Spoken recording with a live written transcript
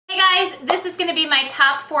guys, this is going to be my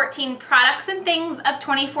top 14 products and things of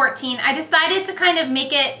 2014. I decided to kind of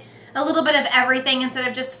make it a little bit of everything instead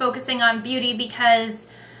of just focusing on beauty because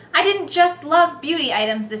I didn't just love beauty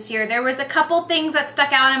items this year. There was a couple things that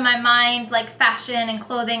stuck out in my mind, like fashion and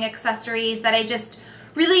clothing accessories, that I just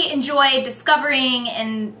really enjoyed discovering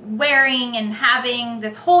and wearing and having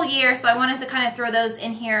this whole year. So I wanted to kind of throw those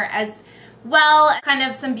in here as well, kind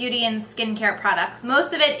of some beauty and skincare products.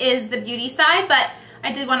 Most of it is the beauty side, but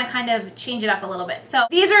I did want to kind of change it up a little bit. So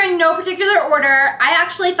these are in no particular order. I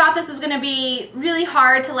actually thought this was going to be really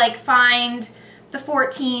hard to like find the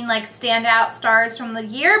 14 like standout stars from the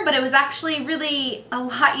year, but it was actually really a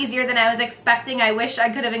lot easier than I was expecting. I wish I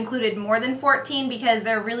could have included more than 14 because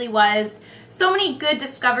there really was so many good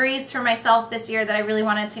discoveries for myself this year that I really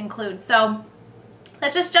wanted to include. So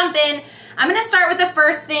let's just jump in. I'm going to start with the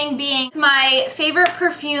first thing being my favorite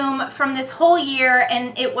perfume from this whole year,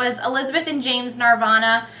 and it was Elizabeth and James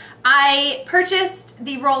Nirvana. I purchased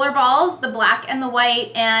the roller balls, the black and the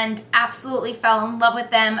white, and absolutely fell in love with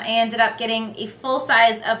them. I ended up getting a full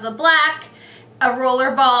size of the black, a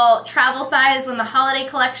roller ball travel size when the holiday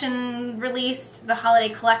collections released,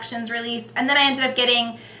 and then I ended up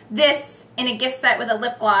getting this in a gift set with a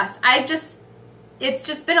lip gloss. It's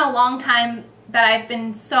just been a long time that I've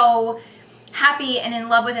been so happy and in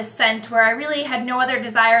love with a scent where I really had no other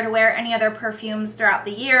desire to wear any other perfumes throughout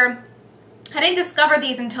the year. I didn't discover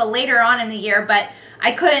these until later on in the year, but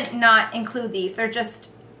I couldn't not include these. They're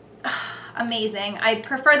just amazing. I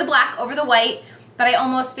prefer the black over the white, but I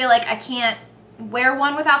almost feel like I can't wear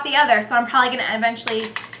one without the other, so I'm probably going to eventually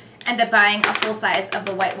end up buying a full size of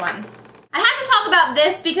the white one. I had to talk about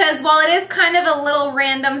this because while it is kind of a little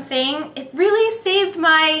random thing, it really saved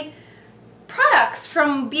my products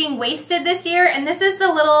from being wasted this year, and this is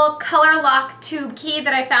the little color lock tube key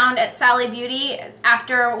that I found at Sally Beauty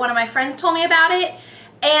after one of my friends told me about it.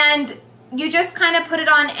 And you just kind of put it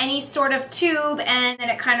on any sort of tube and then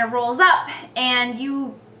it kind of rolls up, and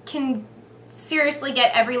you can seriously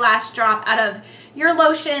get every last drop out of your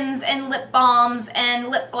lotions and lip balms and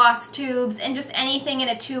lip gloss tubes and just anything in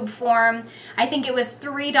a tube form. I think it was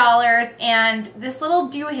 $3, and this little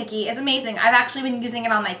doohickey is amazing. I've actually been using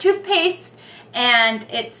it on my toothpaste, and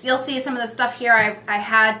you'll see some of the stuff here I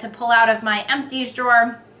had to pull out of my empties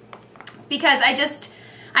drawer because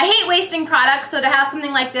I hate wasting products, so to have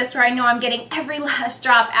something like this where I know I'm getting every last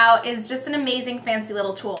drop out is just an amazing fancy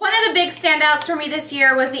little tool. One of the big standouts for me this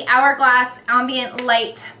year was the Hourglass Ambient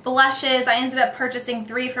Light blushes. I ended up purchasing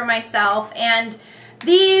 3 for myself, and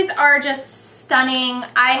these are just stunning.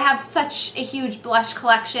 I have such a huge blush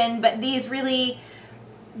collection, but these really,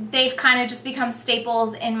 they've kind of just become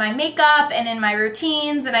staples in my makeup and in my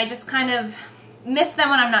routines, and I just kind of miss them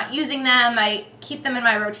when I'm not using them. I keep them in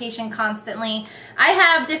my rotation constantly. I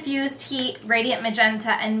have Diffused Heat, Radiant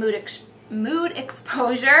Magenta, and Mood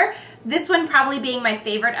Exposure. This one probably being my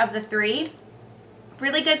favorite of the 3.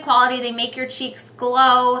 Really good quality. They make your cheeks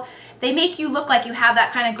glow. They make you look like you have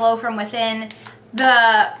that kind of glow from within.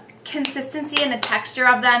 The consistency and the texture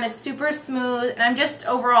of them is super smooth, and I'm just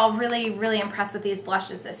overall really, really impressed with these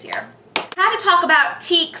blushes this year. I had to talk about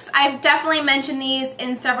Teaks. I've definitely mentioned these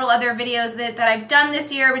in several other videos that I've done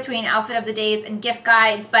this year between outfit of the days and gift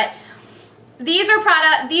guides, but these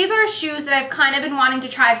are shoes that I've kind of been wanting to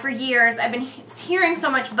try for years. I've been hearing so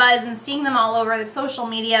much buzz and seeing them all over the social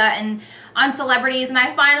media and on celebrities, and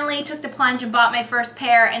I finally took the plunge and bought my first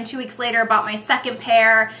pair, and 2 weeks later bought my second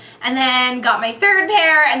pair, and then got my third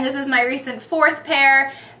pair, and this is my recent 4th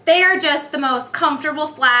pair. They are just the most comfortable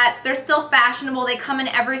flats. They're still fashionable. They come in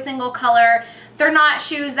every single color. They're not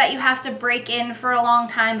shoes that you have to break in for a long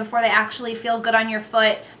time before they actually feel good on your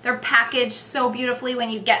foot. They're packaged so beautifully when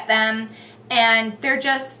you get them, and they're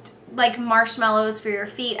just like marshmallows for your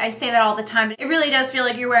feet. I say that all the time. It really does feel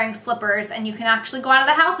like you're wearing slippers and you can actually go out of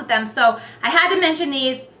the house with them. So I had to mention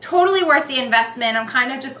these. Totally worth the investment. I'm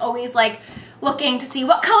kind of just always like looking to see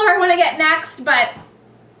what color I want to get next, but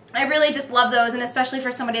I really just love those, and especially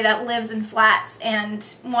for somebody that lives in flats and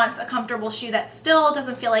wants a comfortable shoe that still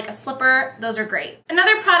doesn't feel like a slipper, those are great.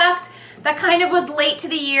 Another product that kind of was late to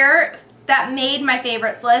the year that made my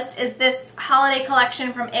favorites list is this holiday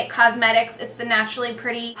collection from IT Cosmetics. It's the Naturally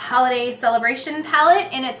Pretty Holiday Celebration palette,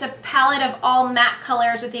 and it's a palette of all matte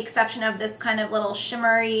colors with the exception of this kind of little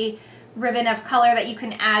shimmery ribbon of color that you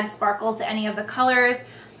can add sparkle to any of the colors.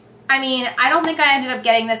 I mean, I don't think I ended up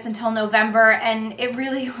getting this until November, and it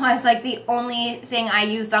really was like the only thing I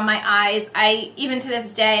used on my eyes. Even to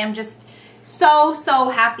this day, I'm just so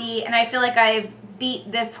happy, and I feel like I've beat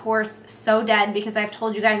this horse so dead because I've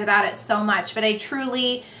told you guys about it so much, but I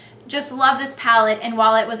truly just love this palette, and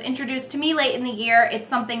while it was introduced to me late in the year, it's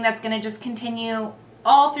something that's going to just continue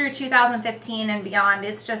all through 2015 and beyond.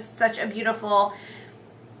 It's just such a beautiful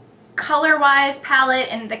color-wise palette,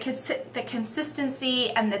 and the consistency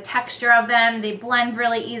and the texture of them. They blend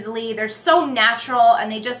really easily. They're so natural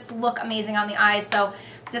and they just look amazing on the eyes. So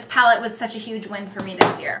this palette was such a huge win for me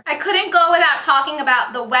this year. I couldn't go without talking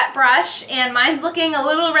about the wet brush, and mine's looking a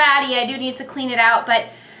little ratty. I do need to clean it out, but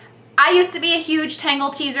I used to be a huge Tangle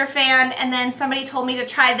Teezer fan, and then somebody told me to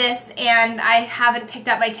try this, and I haven't picked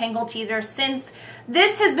up my Tangle Teezer since.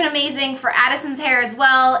 This has been amazing for Addison's hair as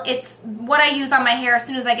well. It's what I use on my hair as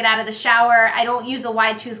soon as I get out of the shower. I don't use a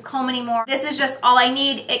wide tooth comb anymore. This is just all I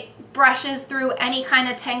need. It brushes through any kind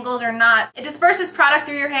of tangles or knots. It disperses product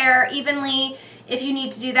through your hair evenly if you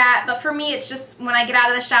need to do that, but for me it's just when I get out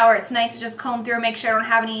of the shower, it's nice to just comb through and make sure I don't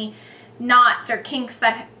have any knots or kinks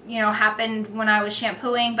that, you know, happened when I was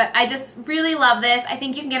shampooing. But I just really love this. I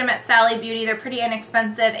think you can get them at Sally Beauty. They're pretty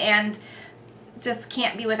inexpensive, and just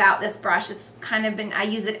can't be without this brush. It's kind of been, I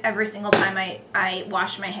use it every single time I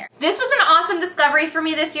wash my hair. This was an awesome discovery for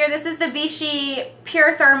me this year. This is the Vichy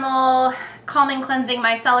Pure Thermal Calming Cleansing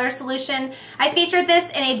Micellar Solution. I featured this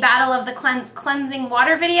in a Battle of the Cleansing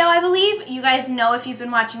Water video, I believe. You guys know, if you've been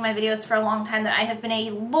watching my videos for a long time, that I have been a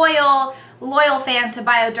loyal fan to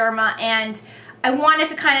Bioderma, and I wanted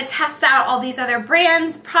to kind of test out all these other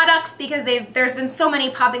brands' products because there's been so many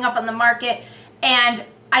popping up on the market, and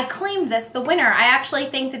I claimed this the winner. I actually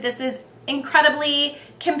think that this is incredibly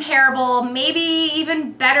comparable, maybe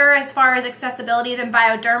even better as far as accessibility than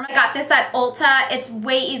Bioderma. I got this at Ulta. It's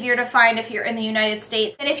way easier to find if you're in the United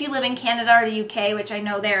States than if you live in Canada or the UK, which I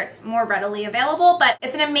know there it's more readily available, but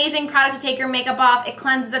it's an amazing product to take your makeup off. It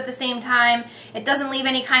cleanses at the same time. It doesn't leave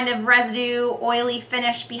any kind of residue, oily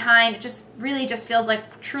finish behind. It just really just feels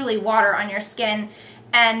like truly water on your skin.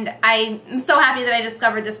 And I'm so happy that I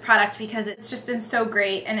discovered this product because it's just been so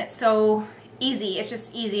great, and it's so easy. It's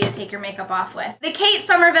just easy to take your makeup off with. The Kate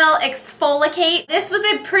Somerville Exfoliate. This was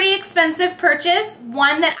a pretty expensive purchase,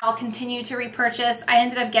 one that I'll continue to repurchase. I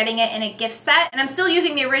ended up getting it in a gift set, and I'm still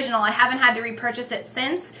using the original. I haven't had to repurchase it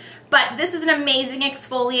since. But this is an amazing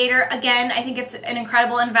exfoliator. Again, I think it's an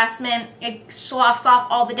incredible investment. It sloughs off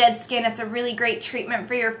all the dead skin. It's a really great treatment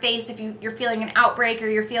for your face if you're feeling an outbreak, or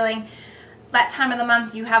you're feeling that time of the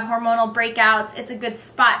month you have hormonal breakouts. It's a good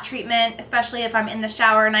spot treatment, especially if I'm in the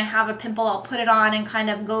shower and I have a pimple. I'll put it on and kind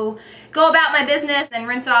of go about my business and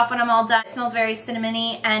rinse it off when I'm all done. It smells very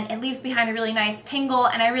cinnamony, and it leaves behind a really nice tingle,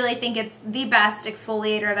 and I really think it's the best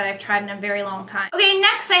exfoliator that I've tried in a very long time. Okay,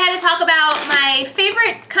 next I had to talk about my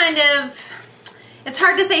favorite kind of, it's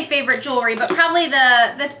hard to say favorite jewelry, but probably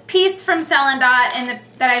the piece from Stella Dot and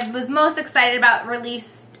that I was most excited about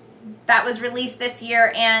that was released this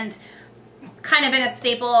year, and kind of been a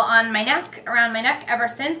staple on my neck, around my neck ever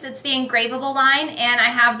since. It's the engravable line, and I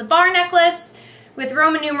have the bar necklace with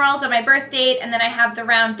Roman numerals of my birth date, and then I have the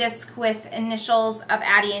round disc with initials of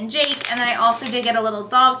Addie and Jake, and then I also did get a little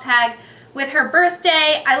dog tag with her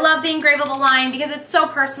birthday. I love the engravable line because it's so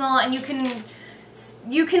personal, and you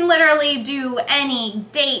can literally do any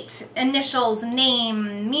date, initials,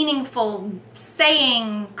 name, meaningful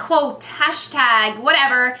saying, quote, hashtag,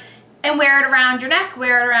 whatever, and wear it around your neck,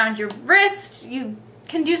 wear it around your wrist. You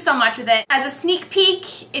can do so much with it. As a sneak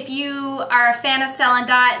peek, if you are a fan of Stella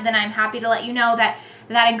Dot, then I'm happy to let you know that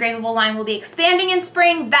that engravable line will be expanding in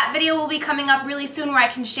spring. That video will be coming up really soon where I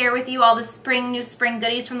can share with you all the new spring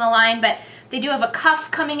goodies from the line, but they do have a cuff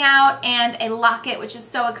coming out and a locket, which is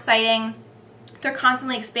so exciting. They're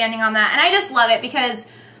constantly expanding on that, and I just love it because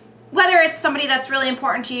whether it's somebody that's really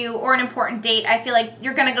important to you or an important date, I feel like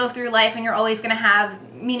you're gonna go through life and you're always gonna have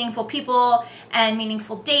meaningful people and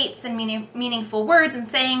meaningful dates and meaningful words and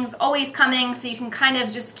sayings always coming, so you can kind of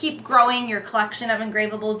just keep growing your collection of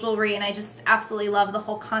engravable jewelry, and I just absolutely love the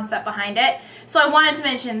whole concept behind it. So I wanted to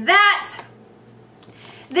mention that.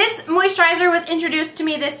 This moisturizer was introduced to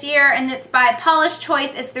me this year, and it's by Paula's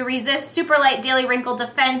Choice. It's the Resist Super Light Daily Wrinkle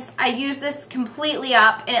Defense. I use this completely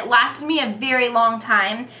up, and it lasted me a very long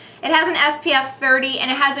time. It has an SPF 30, and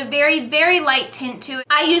it has a very, very light tint to it.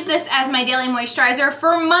 I use this as my daily moisturizer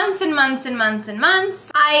for months and months and months and months.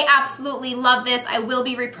 I absolutely love this. I will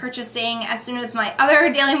be repurchasing as soon as my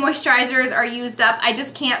other daily moisturizers are used up. I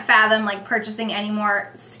just can't fathom like purchasing any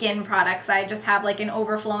more skin products. I just have like an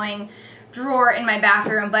overflowing drawer in my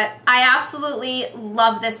bathroom, but I absolutely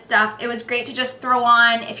love this stuff. It was great to just throw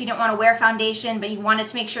on if you didn't want to wear foundation, but you wanted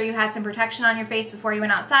to make sure you had some protection on your face before you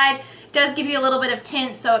went outside. It does give you a little bit of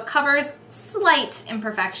tint, so it covers slight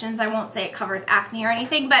imperfections. I won't say it covers acne or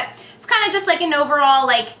anything, but it's kind of just like an overall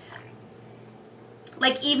like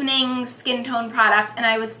evening skin tone product, and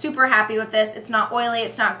I was super happy with this. It's not oily,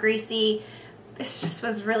 it's not greasy. just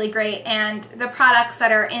was really great, and the products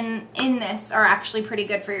that are in this are actually pretty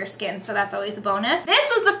good for your skin, so that's always a bonus.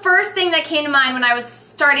 This was the first thing that came to mind when I was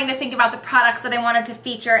starting to think about the products that I wanted to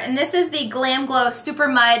feature, and this is the Glam Glow Super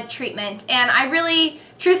Mud Treatment, and I really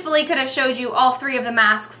truthfully could have showed you all 3 of the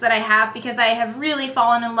masks that I have because I have really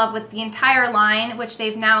fallen in love with the entire line, which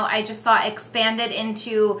they've now, I just saw expanded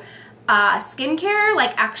into skincare,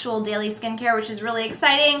 like actual daily skincare, which is really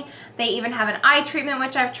exciting. They even have an eye treatment,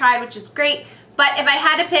 which I've tried, which is great. But if I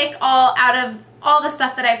had to pick out of all the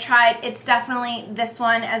stuff that I've tried, it's definitely this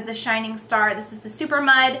one as the shining star. This is the Super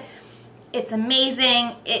Mud. It's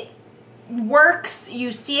amazing. It works.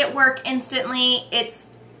 You see it work instantly. It's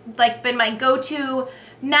like been my go-to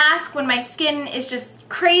mask when my skin is just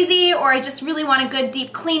crazy, or I just really want a good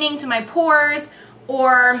deep cleaning to my pores,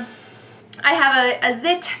 or I have a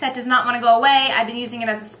zit that does not want to go away. I've been using it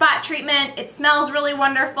as a spot treatment. It smells really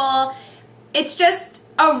wonderful. It's just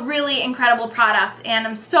a really incredible product, and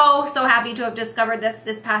I'm so happy to have discovered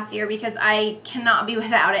this past year because I cannot be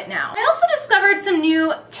without it now. I also discovered some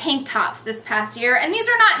new tank tops this past year, and these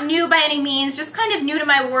are not new by any means, just kind of new to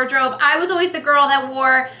my wardrobe. I was always the girl that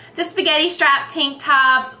wore the spaghetti strap tank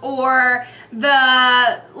tops or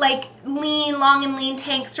the like long and lean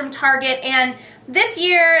tanks from Target, and this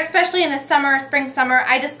year, especially in the summer, spring, summer,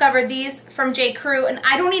 I discovered these from J.Crew, and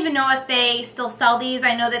I don't even know if they still sell these.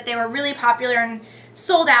 I know that they were really popular and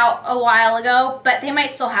sold out a while ago, but they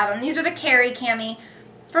might still have them. These are the Carry Cami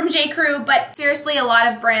from J.Crew, but seriously, a lot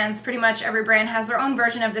of brands, pretty much every brand has their own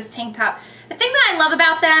version of this tank top. The thing that I love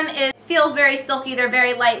about them is it feels very silky, they're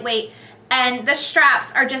very lightweight, and the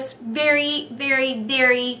straps are just very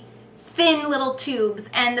thin little tubes,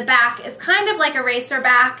 and the back is kind of like a racer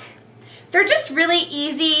back. They're just really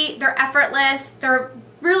easy, they're effortless, they're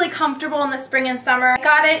really comfortable in the spring and summer. I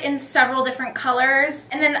got it in several different colors.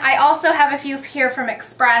 And then I also have a few here from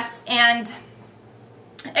Express, and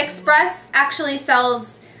Express actually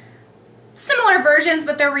sells similar versions,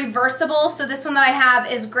 but they're reversible. So this one that I have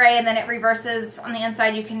is gray, and then it reverses on the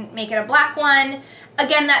inside. You can make it a black one.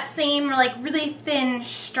 Again, that same like really thin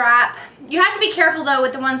strap. You have to be careful though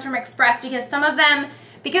with the ones from Express because some of them,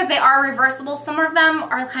 because they are reversible, some of them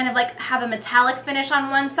are kind of like have a metallic finish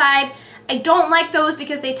on one side. I don't like those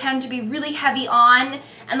because they tend to be really heavy on,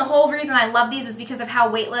 and the whole reason I love these is because of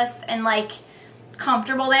how weightless and like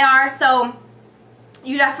comfortable they are. So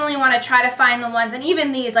you definitely want to try to find the ones, and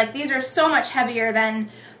even these, like these are so much heavier than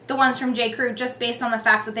the ones from J.Crew just based on the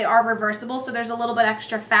fact that they are reversible, so there's a little bit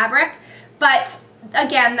extra fabric. But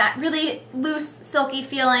again, that really loose, silky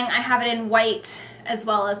feeling, I have it in white as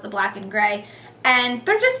well as the black and gray. And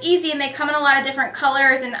they're just easy, and they come in a lot of different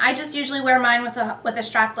colors, and I just usually wear mine with a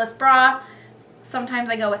strapless bra. Sometimes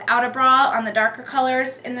I go without a bra on the darker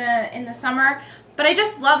colors in the summer, but I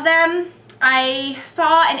just love them. I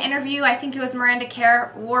saw an interview, I think it was Miranda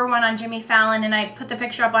Kerr wore one on Jimmy Fallon, and I put the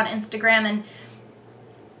picture up on Instagram, and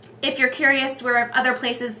if you're curious where other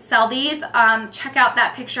places sell these, check out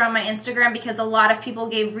that picture on my Instagram because a lot of people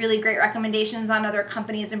gave really great recommendations on other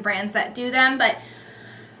companies and brands that do them, but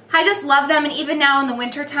I just love them, and even now in the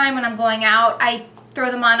winter time when I'm going out, I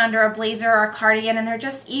throw them on under a blazer or a cardigan, and they're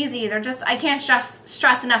just easy. They're just, I can't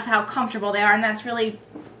stress enough how comfortable they are, and that's really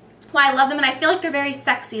why I love them, and I feel like they're very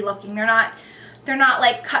sexy looking. They're not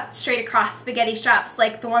like cut straight across spaghetti straps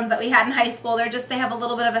like the ones that we had in high school. They're just, they have a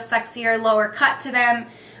little bit of a sexier lower cut to them.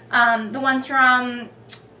 The ones from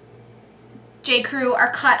J.Crew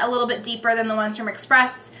are cut a little bit deeper than the ones from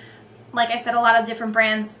Express. Like I said, a lot of different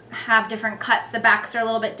brands have different cuts. The backs are a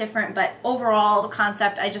little bit different, but overall, the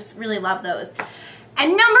concept, I just really love those. And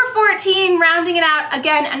number 14, rounding it out,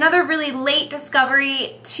 again, another really late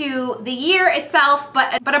discovery to the year itself,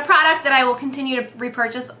 but a product that I will continue to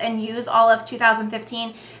repurchase and use all of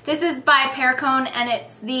 2015. This is by Perricone, and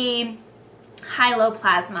it's the Hylo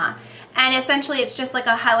Plasma. And essentially, it's just like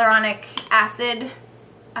a hyaluronic acid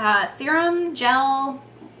serum, gel,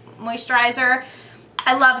 moisturizer.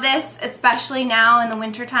 I love this, especially now in the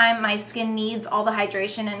wintertime. My skin needs all the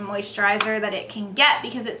hydration and moisturizer that it can get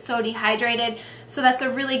because it's so dehydrated. So that's a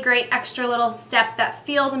really great extra little step that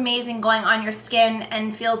feels amazing going on your skin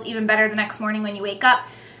and feels even better the next morning when you wake up.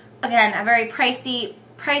 Again, a very pricey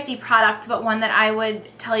product, but one that I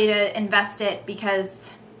would tell you to invest it because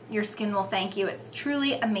your skin will thank you. It's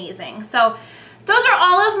truly amazing. So those are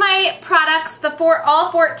all of my products,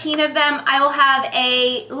 all 14 of them. I will have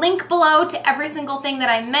a link below to every single thing that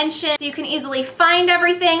I mentioned so you can easily find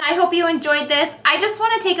everything. I hope you enjoyed this. I just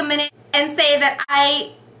want to take a minute and say that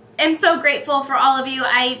I am so grateful for all of you.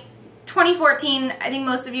 2014, I think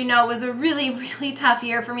most of you know, was a really tough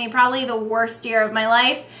year for me, probably the worst year of my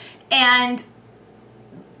life. And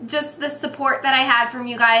just the support that I had from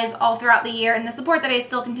you guys all throughout the year, and the support that I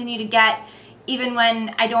still continue to get even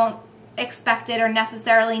when I don't expect it or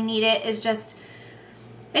necessarily need it, is just,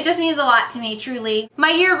 it just means a lot to me, truly. My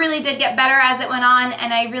year really did get better as it went on,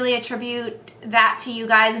 and I really attribute that to you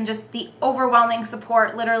guys and just the overwhelming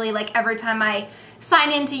support. Literally, like, every time I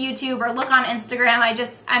sign into YouTube or look on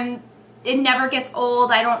Instagram, it never gets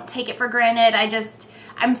old. I don't take it for granted.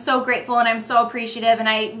 I'm so grateful and I'm so appreciative, and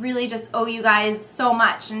I really just owe you guys so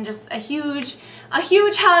much, and just a huge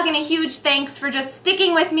hug and a huge thanks for just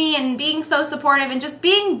sticking with me and being so supportive and just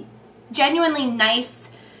being genuinely nice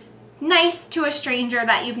to a stranger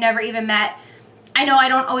that you've never even met. I know I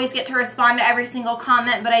don't always get to respond to every single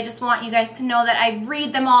comment, but I just want you guys to know that I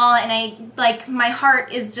read them all, and my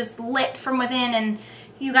heart is just lit from within, and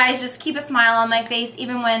you guys just keep a smile on my face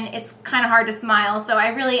even when it's kind of hard to smile. So I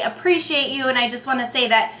really appreciate you, and I just want to say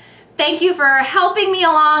that thank you for helping me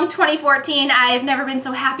along 2014. I've never been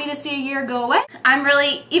so happy to see a year go away. I'm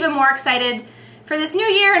really even more excited for this new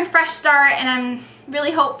year and fresh start, and I'm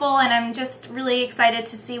really hopeful, and I'm just really excited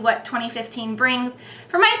to see what 2015 brings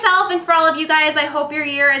for myself and for all of you guys. I hope your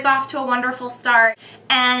year is off to a wonderful start,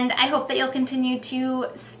 and I hope that you'll continue to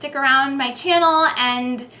stick around my channel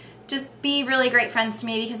and just be really great friends to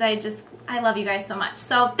me, because I love you guys so much.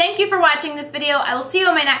 So thank you for watching this video. I will see you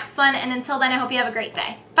in my next one, and until then, I hope you have a great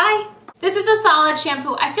day. Bye! This is a solid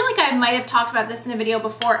shampoo. I feel like I might have talked about this in a video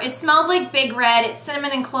before. It smells like Big Red. It's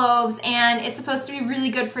cinnamon and cloves, and it's supposed to be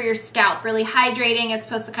really good for your scalp, really hydrating. It's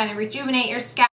supposed to kind of rejuvenate your scalp.